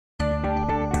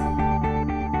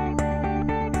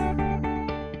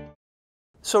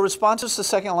So responses to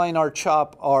second-line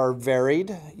R-CHOP are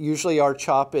varied. Usually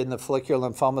R-CHOP in the follicular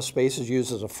lymphoma space is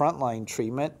used as a frontline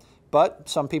treatment, but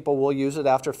some people will use it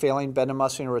after failing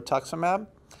bendamustine or rituximab.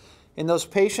 In those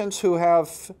patients who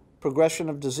have progression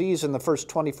of disease in the first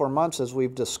 24 months, as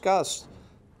we've discussed,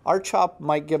 R-CHOP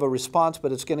might give a response,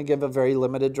 but it's going to give a very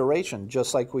limited duration,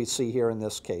 just like we see here in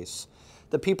this case.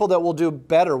 The people that will do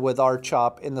better with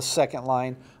R-CHOP in the second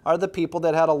line are the people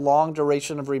that had a long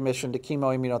duration of remission to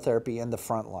chemoimmunotherapy in the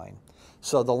front line.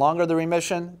 So the longer the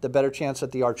remission, the better chance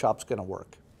that the R-CHOP is going to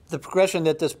work. The progression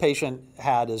that this patient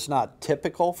had is not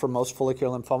typical for most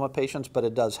follicular lymphoma patients, but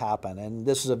it does happen. And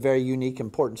this is a very unique,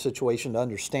 important situation to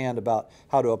understand about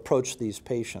how to approach these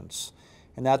patients.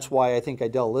 And that's why I think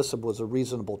idelalisib was a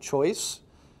reasonable choice.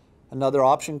 Another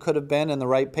option could have been in the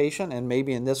right patient, and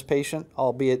maybe in this patient,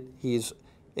 albeit he's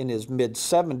in his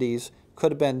mid-70s,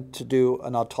 could have been to do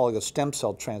an autologous stem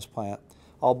cell transplant,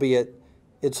 albeit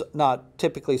it's not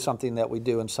typically something that we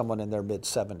do in someone in their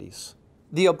mid-70s.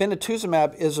 The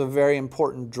obinutuzumab is a very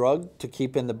important drug to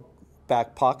keep in the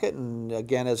back pocket, and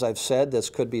again, as I've said, this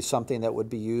could be something that would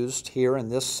be used here in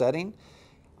this setting.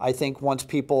 I think once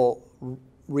people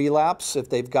relapse, if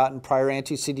they've gotten prior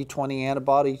anti-CD20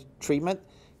 antibody treatment,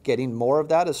 getting more of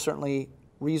that is certainly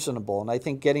reasonable. And I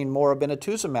think getting more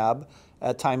obinutuzumab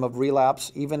at time of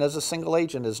relapse, even as a single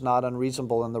agent, is not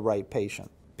unreasonable in the right patient.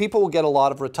 People will get a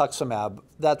lot of rituximab.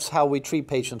 That's how we treat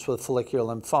patients with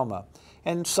follicular lymphoma.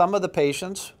 And some of the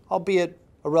patients, albeit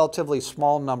a relatively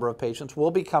small number of patients,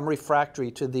 will become refractory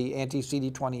to the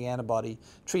anti-CD20 antibody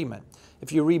treatment.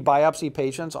 If you re-biopsy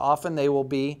patients, often they will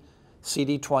be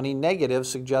CD20 negative,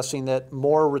 suggesting that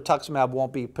more rituximab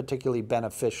won't be particularly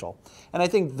beneficial. And I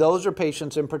think those are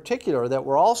patients in particular that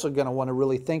we're also going to want to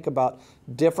really think about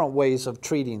different ways of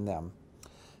treating them.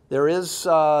 There is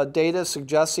data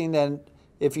suggesting that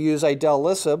if you use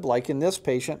idelalisib, like in this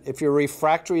patient, if you're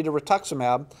refractory to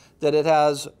rituximab, that it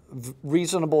has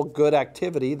reasonable good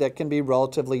activity that can be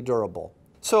relatively durable.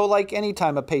 So like any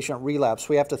time a patient relapses,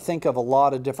 we have to think of a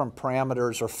lot of different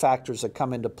parameters or factors that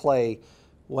come into play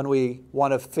when we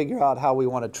want to figure out how we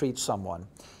want to treat someone.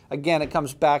 Again, it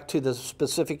comes back to the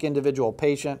specific individual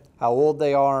patient, how old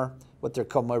they are, what their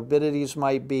comorbidities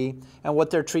might be, and what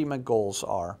their treatment goals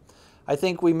are. I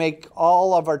think we make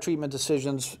all of our treatment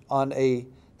decisions on a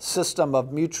system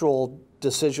of mutual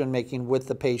decision-making with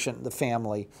the patient and the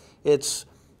family. It's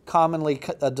commonly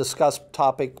a discussed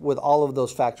topic with all of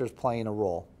those factors playing a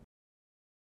role.